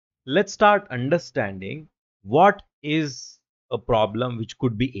let's start understanding what is a problem which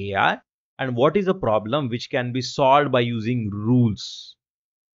could be AI and what is a problem which can be solved by using rules.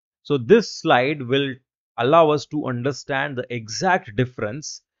 So this slide will allow us to understand the exact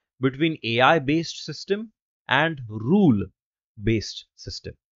difference between AI based system and rule based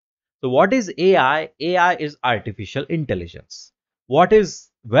system. So what is AI? AI is artificial intelligence. Where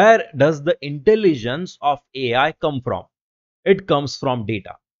does the intelligence of AI come from? It comes from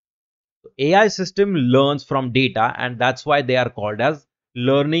data. AI system learns from data, and that's why they are called as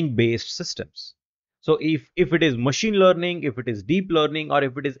learning based systems. So if it is machine learning, if it is deep learning, or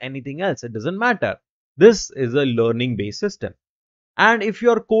if it is anything else, it doesn't matter. This is a learning based system. And if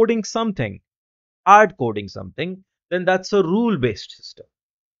you're coding something, hard coding something, then that's a rule based system.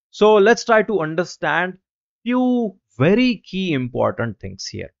 So let's try to understand few very key important things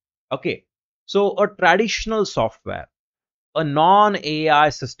here. Okay, so a traditional software, a non-AI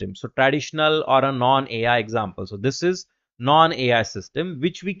system. So traditional or a non-AI example. So this is non-AI system,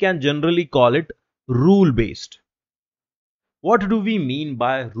 which we can generally call it rule-based. What do we mean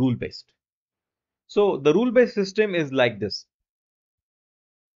by rule-based? So the rule-based system is like this.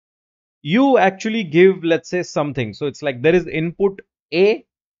 You actually give, let's say, something. So it's like there is input A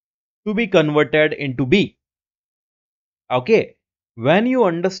to be converted into B. Okay. When you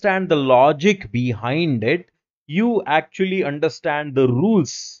understand the logic behind it, you actually understand the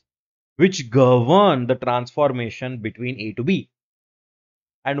rules which govern the transformation between A to B.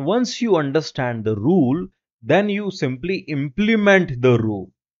 And once you understand the rule, then you simply implement the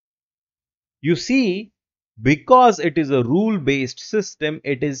rule. You see, because it is a rule based system,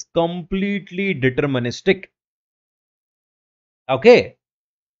 it is completely deterministic. Okay.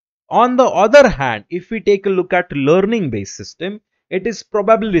 On the other hand, if we take a look at learning based system, it is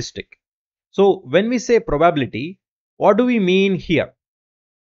probabilistic. So when we say probability, what do we mean here?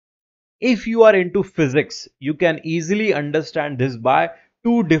 If you are into physics, you can easily understand this by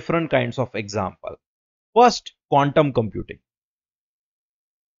two different kinds of example. First, quantum computing,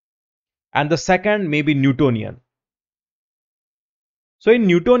 and the second may be Newtonian. So in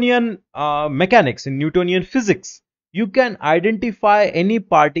Newtonian mechanics, in Newtonian physics, you can identify any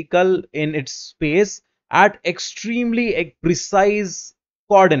particle in its space at extremely precise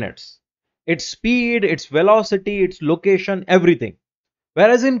coordinates. Its speed, its velocity, its location, everything.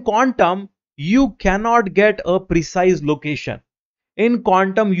 Whereas in quantum, you cannot get a precise location. In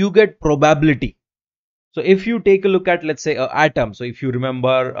quantum, you get probability. So if you take a look at, let's say, an atom. So if you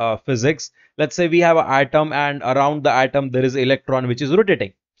remember physics, let's say we have an atom and around the atom there is an electron which is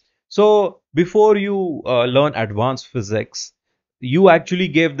rotating. So before you learn advanced physics, you actually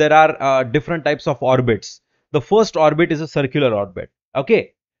gave there are different types of orbits. The first orbit is a circular orbit.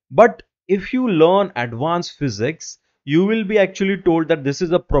 Okay. But if you learn advanced physics, you will be actually told that this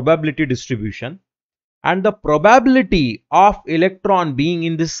is a probability distribution, and the probability of electron being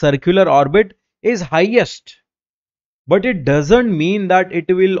in this circular orbit is highest, but it doesn't mean that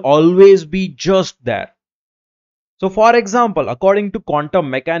it will always be just there. So for example, according to quantum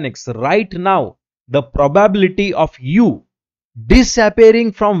mechanics, right now the probability of you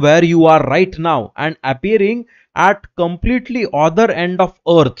disappearing from where you are right now and appearing at completely other end of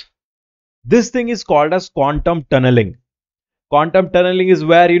earth, this thing is called as quantum tunneling. Quantum tunneling is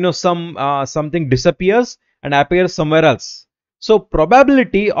where something disappears and appears somewhere else. So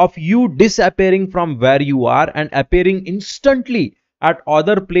probability of you disappearing from where you are and appearing instantly at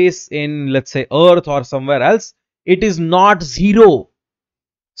other place in, let's say, earth or somewhere else, it is not zero.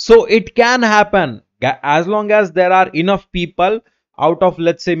 So it can happen as long as there are enough people out of,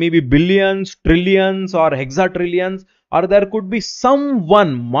 let's say, maybe billions, trillions or hexatrillions, or there could be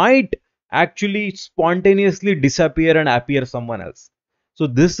someone might actually spontaneously disappear and appear someone else. So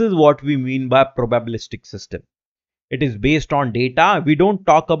this is what we mean by probabilistic system. It is based on data. We don't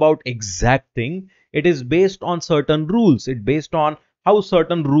talk about exact thing. It is based on certain rules. It's based on how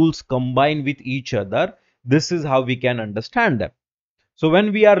certain rules combine with each other. This is how we can understand them. So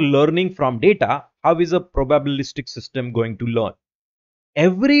when we are learning from data, how is a probabilistic system going to learn?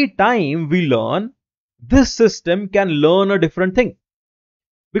 Every time we learn, this system can learn a different thing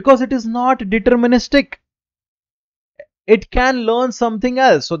because it is not deterministic. It can learn something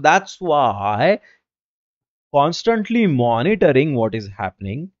else. So that's why constantly monitoring what is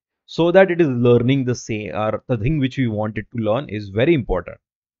happening so that it is learning the same or the thing which we want it to learn is very important.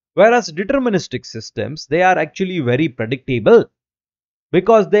 Whereas deterministic systems, they are actually very predictable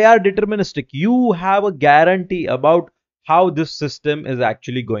because they are deterministic. You have a guarantee about how this system is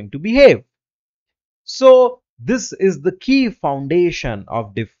actually going to behave. So this is the key foundation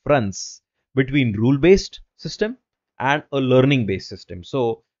of difference between rule based system and a learning based system.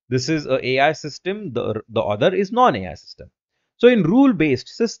 So This is a AI system, the other is non-AI system. So in rule-based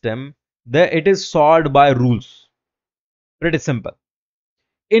system, there it is solved by rules. Pretty simple.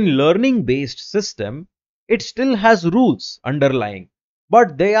 In learning-based system, it still has rules underlying,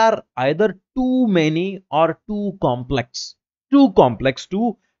 but they are either too many or too complex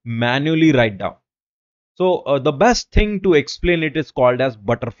to manually write down. So the best thing to explain it is called as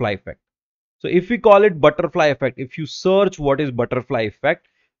butterfly effect. So if we call it butterfly effect, if you search what is butterfly effect,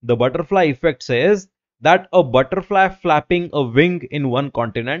 the butterfly effect says that a butterfly flapping a wing in one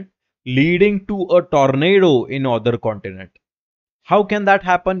continent leading to a tornado in other continent. How can that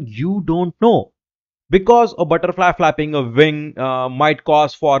happen? You don't know, because a butterfly flapping a wing might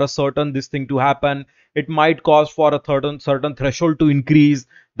cause for a certain this thing to happen. It might cause for a certain threshold to increase.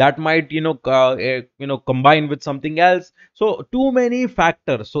 That might combine with something else. So too many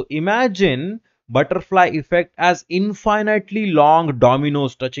factors. So imagine butterfly effect as infinitely long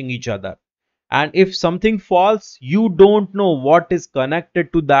dominoes touching each other, and if something falls, you don't know what is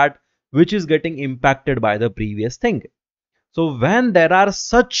connected to that which is getting impacted by the previous thing. So when there are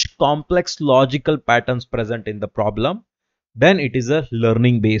such complex logical patterns present in the problem, then it is a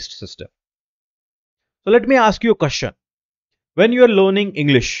learning based system. So let me ask you a question. When you are learning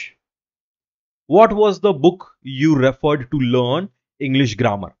English, what was the book you referred to learn English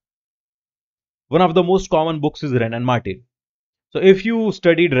grammar? One of the most common books is Wren and Martin. So if you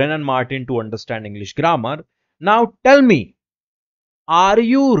studied Wren and Martin to understand English grammar, now tell me, are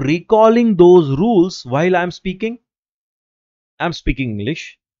you recalling those rules while I'm speaking? I'm speaking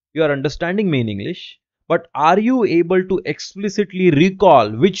English, you are understanding me in English, but are you able to explicitly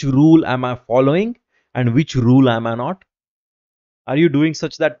recall which rule am I following and which rule am I not? Are you doing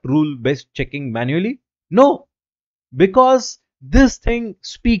such that rule based checking manually? No, because this thing,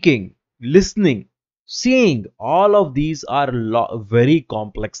 speaking, listening, seeing, all of these are very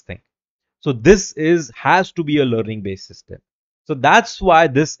complex thing. So this is has to be a learning based system. So that's why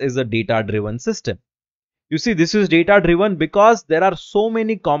this is a data driven system. You see, this is data driven because there are so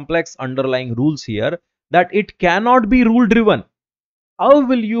many complex underlying rules here that it cannot be rule driven. How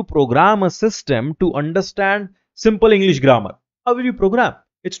will you program a system to understand simple English grammar? How will you program?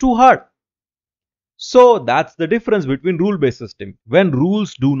 It's too hard. So that's the difference between rule based system. When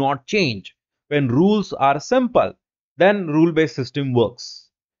rules do not change, when rules are simple, then rule based system works.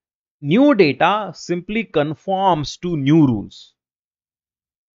 New data simply conforms to new rules.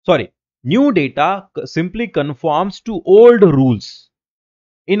 Sorry, new data simply conforms to old rules.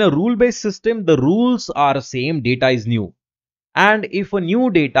 In a rule-based system, the rules are same, data is new. And if a new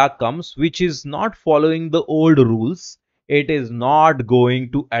data comes which is not following the old rules, it is not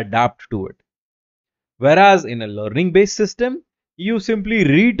going to adapt to it. Whereas in a learning-based system, you simply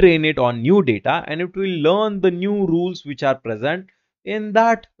retrain it on new data and it will learn the new rules which are present in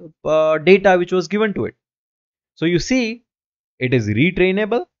that data which was given to it. So you see, it is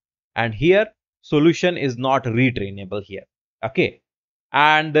retrainable, and here solution is not retrainable here. Okay.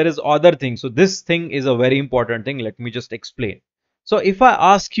 And there is other thing. So this thing is a very important thing. Let me just explain. So if I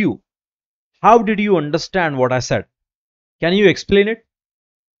ask you, how did you understand what I said? Can you explain it?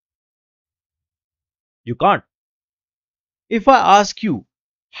 You can't. If I ask you,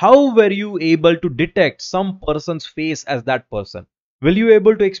 how were you able to detect some person's face as that person? Will you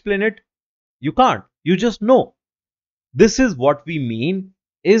able to explain it? You can't. You just know. This is what we mean.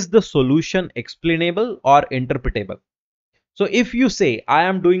 Is the solution explainable or interpretable? So if you say, I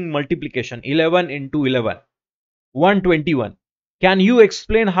am doing multiplication 11 into 11, 121. Can you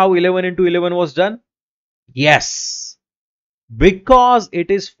explain how 11 into 11 was done? Yes. Because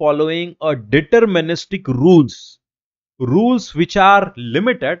it is following a deterministic rules. Rules which are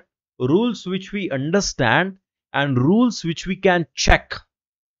limited, rules which we understand, and rules which we can check.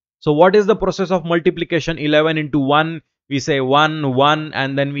 So what is the process of multiplication? 11 into 1, we say 1, 1,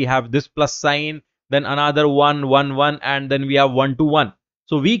 and then we have this plus sign, then another 1, 1, 1, and then we have 1 to 1.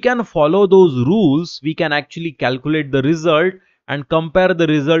 So we can follow those rules, we can actually calculate the result and compare the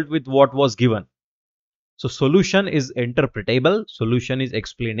result with what was given. So solution is interpretable, solution is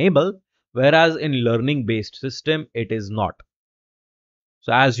explainable, whereas in learning based system, it is not.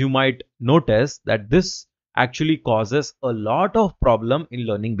 So as you might notice that this actually causes a lot of problem in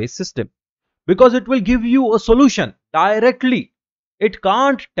learning based system, because it will give you a solution directly. It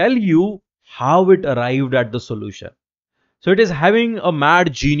can't tell you how it arrived at the solution. So it is having a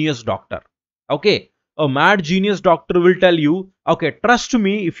mad genius doctor. Okay, a mad genius doctor will tell you, okay, trust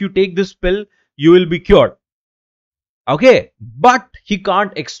me, if you take this pill, you will be cured. Okay, but he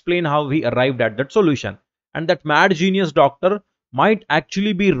can't explain how he arrived at that solution. And that mad genius doctor might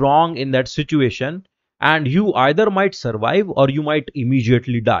actually be wrong in that situation. and you either might survive or you might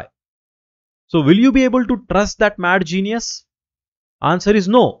immediately die. So will you be able to trust that mad genius? Answer is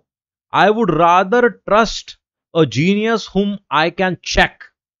no. I would rather trust a genius whom I can check.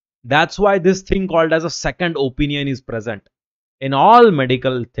 That's why this thing called as a second opinion is present. In all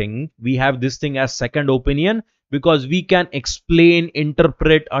medical thing, we have this thing as second opinion because we can explain,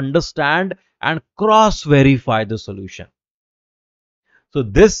 interpret, understand and cross verify the solution. So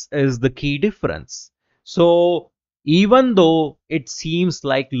this is the key difference. So even though it seems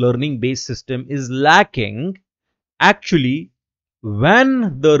like learning based system is lacking, actually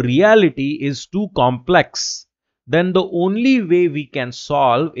when the reality is too complex, then the only way we can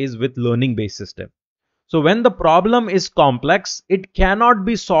solve is with learning based system. So when the problem is complex, it cannot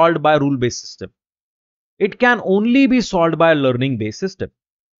be solved by rule based system. It can only be solved by a learning based system.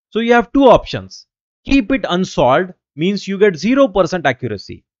 So you have two options. Keep it unsolved means you get 0%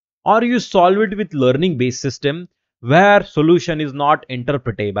 accuracy, or you solve it with learning based system where solution is not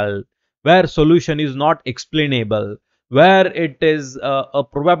interpretable, where solution is not explainable, where it is a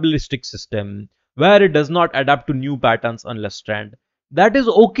probabilistic system, where it does not adapt to new patterns unless trend. That is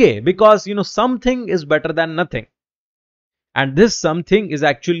okay because something is better than nothing, and this something is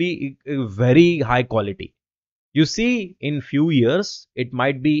actually very high quality. You see, in few years, it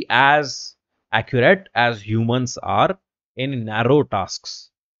might be as accurate as humans are in narrow tasks.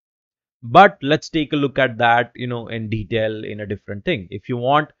 But let's take a look at that, in detail in a different thing. If you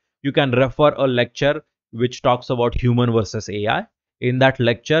want, you can refer a lecture which talks about human versus AI. In that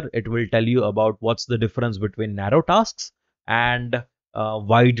lecture, it will tell you about what's the difference between narrow tasks and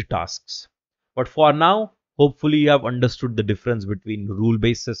wide tasks. But for now, hopefully you have understood the difference between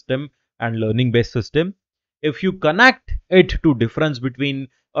rule-based system and learning-based system. If you connect it to difference between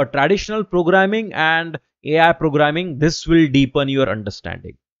a traditional programming and AI programming, this will deepen your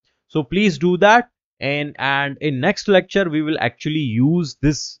understanding. So please do that. And in next lecture, we will actually use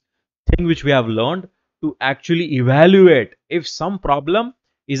this thing which we have learned to actually evaluate if some problem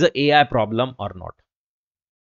is a AI problem or not.